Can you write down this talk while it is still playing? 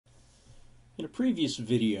In a previous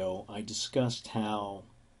video, I discussed how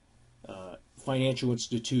financial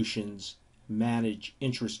institutions manage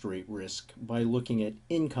interest rate risk by looking at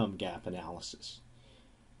income gap analysis.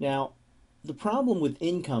 Now, the problem with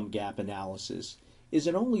income gap analysis is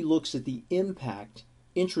it only looks at the impact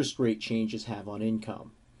interest rate changes have on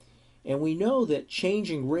income. And we know that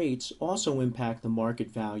changing rates also impact the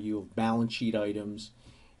market value of balance sheet items,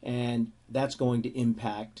 and that's going to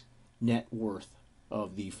impact net worth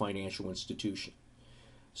of the financial institution.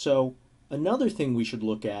 So another thing we should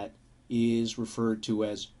look at is referred to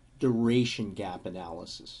as duration gap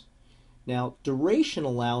analysis. Now, duration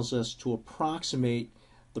allows us to approximate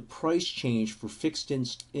the price change for fixed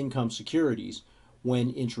income securities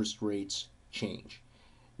when interest rates change.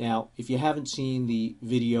 Now, if you haven't seen the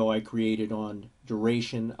video I created on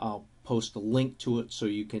duration, I'll post a link to it so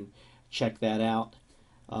you can check that out.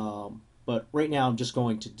 But right now I'm just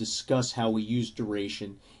going to discuss how we use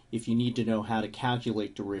duration. If you need to know how to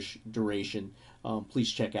calculate duration,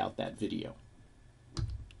 please check out that video.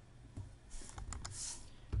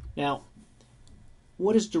 Now,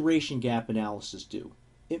 what does duration gap analysis do?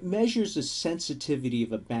 It measures the sensitivity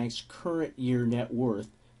of a bank's current year net worth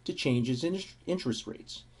to changes in interest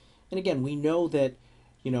rates. And again, we know that,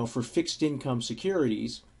 for fixed income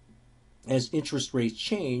securities, as interest rates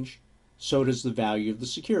change, so does the value of the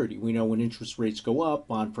security. We know when interest rates go up,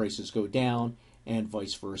 bond prices go down, and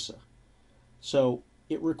vice versa. So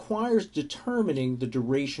it requires determining the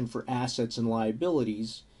duration for assets and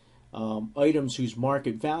liabilities, items whose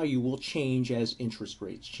market value will change as interest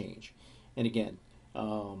rates change. And again,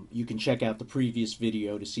 you can check out the previous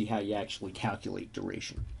video to see how you actually calculate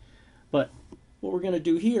duration. But what we're going to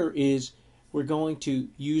do here is we're going to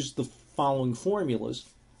use the following formulas.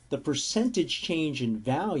 The percentage change in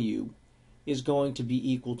value is going to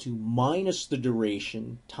be equal to minus the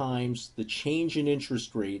duration times the change in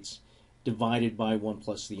interest rates divided by 1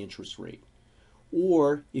 plus the interest rate.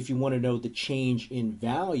 Or if you want to know the change in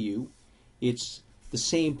value, it's the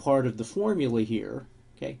same part of the formula here,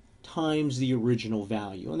 okay, times the original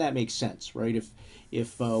value. And that makes sense, right?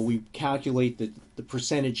 If we calculate that the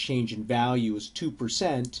percentage change in value is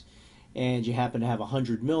 2% and you happen to have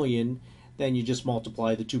 100 million, then you just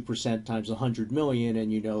multiply the 2% times 100 million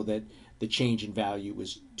and you know that the change in value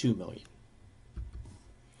is 2 million.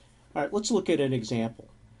 All right, let's look at an example.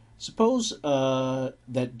 Suppose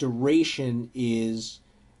that duration is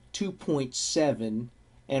 2.7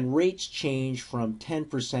 and rates change from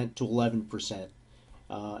 10% to 11%.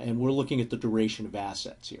 And we're looking at the duration of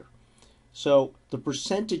assets here. So the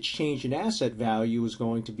percentage change in asset value is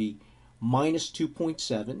going to be minus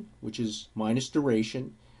 2.7, which is minus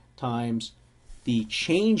duration, times the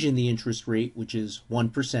change in the interest rate, which is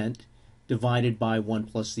 1%, divided by 1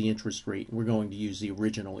 plus the interest rate. We're going to use the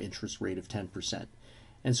original interest rate of 10%.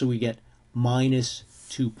 And so we get minus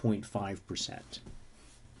 2.5%.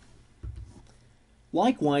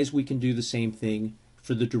 Likewise, we can do the same thing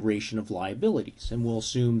for the duration of liabilities. And we'll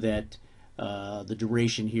assume that the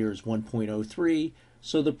duration here is 1.03.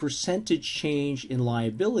 So the percentage change in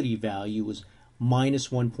liability value is minus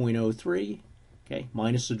 1.03, okay,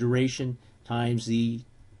 minus the duration times the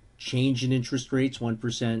change in interest rates,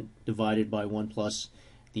 1%, divided by 1 plus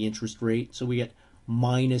the interest rate. So we get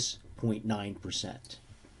minus 0.9%.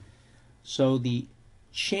 So the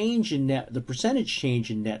percentage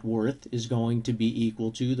change in net worth is going to be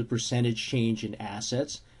equal to the percentage change in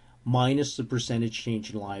assets minus the percentage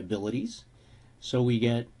change in liabilities. So we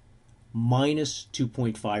get minus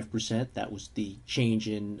 2.5%. That was the change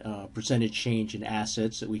in percentage change in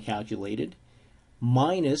assets that we calculated,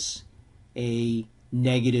 minus a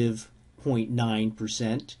negative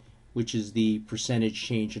 0.9%, which is the percentage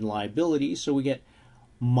change in liabilities. So we get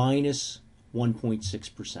minus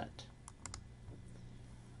 1.6%.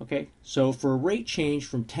 Okay, so for a rate change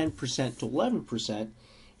from 10% to 11%,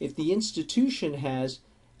 if the institution has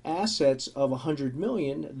assets of 100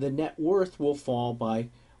 million, the net worth will fall by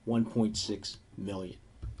 1.6 million.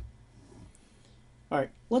 All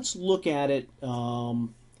right, let's look at it.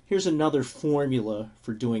 Here's another formula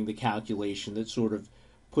for doing the calculation that sort of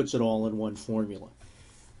puts it all in one formula.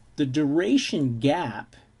 The duration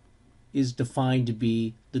gap is defined to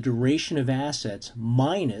be the duration of assets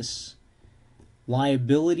minus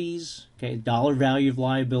liabilities, okay, dollar value of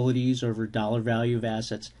liabilities over dollar value of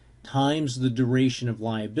assets times the duration of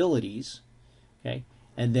liabilities, okay,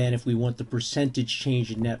 and then if we want the percentage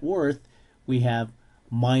change in net worth, we have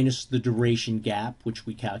minus the duration gap, which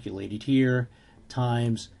we calculated here,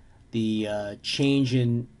 times the change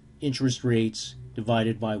in interest rates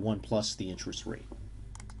divided by 1 plus the interest rate.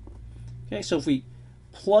 Okay, so if we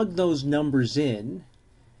plug those numbers in,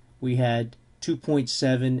 we had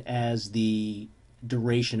 2.7 as the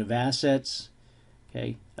duration of assets.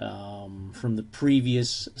 Okay, from the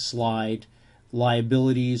previous slide,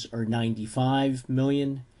 liabilities are 95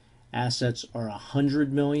 million, assets are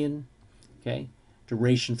 100 million. Okay,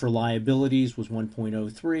 duration for liabilities was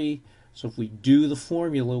 1.03. So if we do the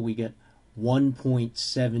formula, we get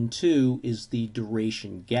 1.72 is the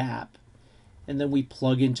duration gap. And then we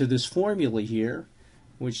plug into this formula here,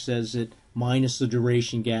 which says that minus the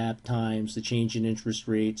duration gap times the change in interest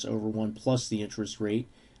rates over 1 plus the interest rate.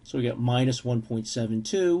 So we get minus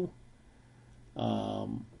 1.72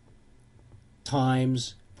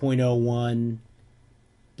 times 0.01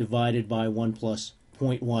 divided by 1 plus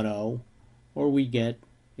 0.10, or we get,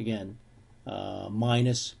 again,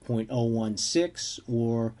 minus 0.016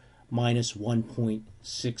 or minus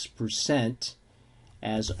 1.6%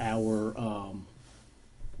 as our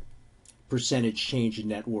percentage change in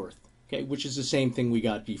net worth, okay, which is the same thing we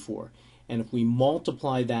got before. And if we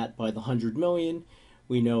multiply that by the 100 million,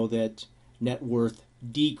 we know that net worth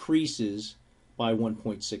decreases by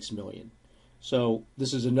 1.6 million. So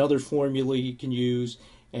this is another formula you can use,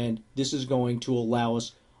 and this is going to allow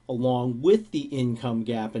us, along with the income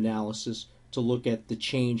gap analysis, to look at the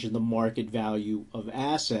change in the market value of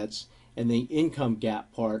assets, and the income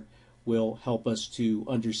gap part will help us to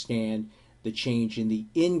understand the change in the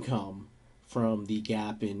income from the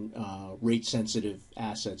gap in rate-sensitive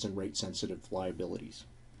assets and rate-sensitive liabilities.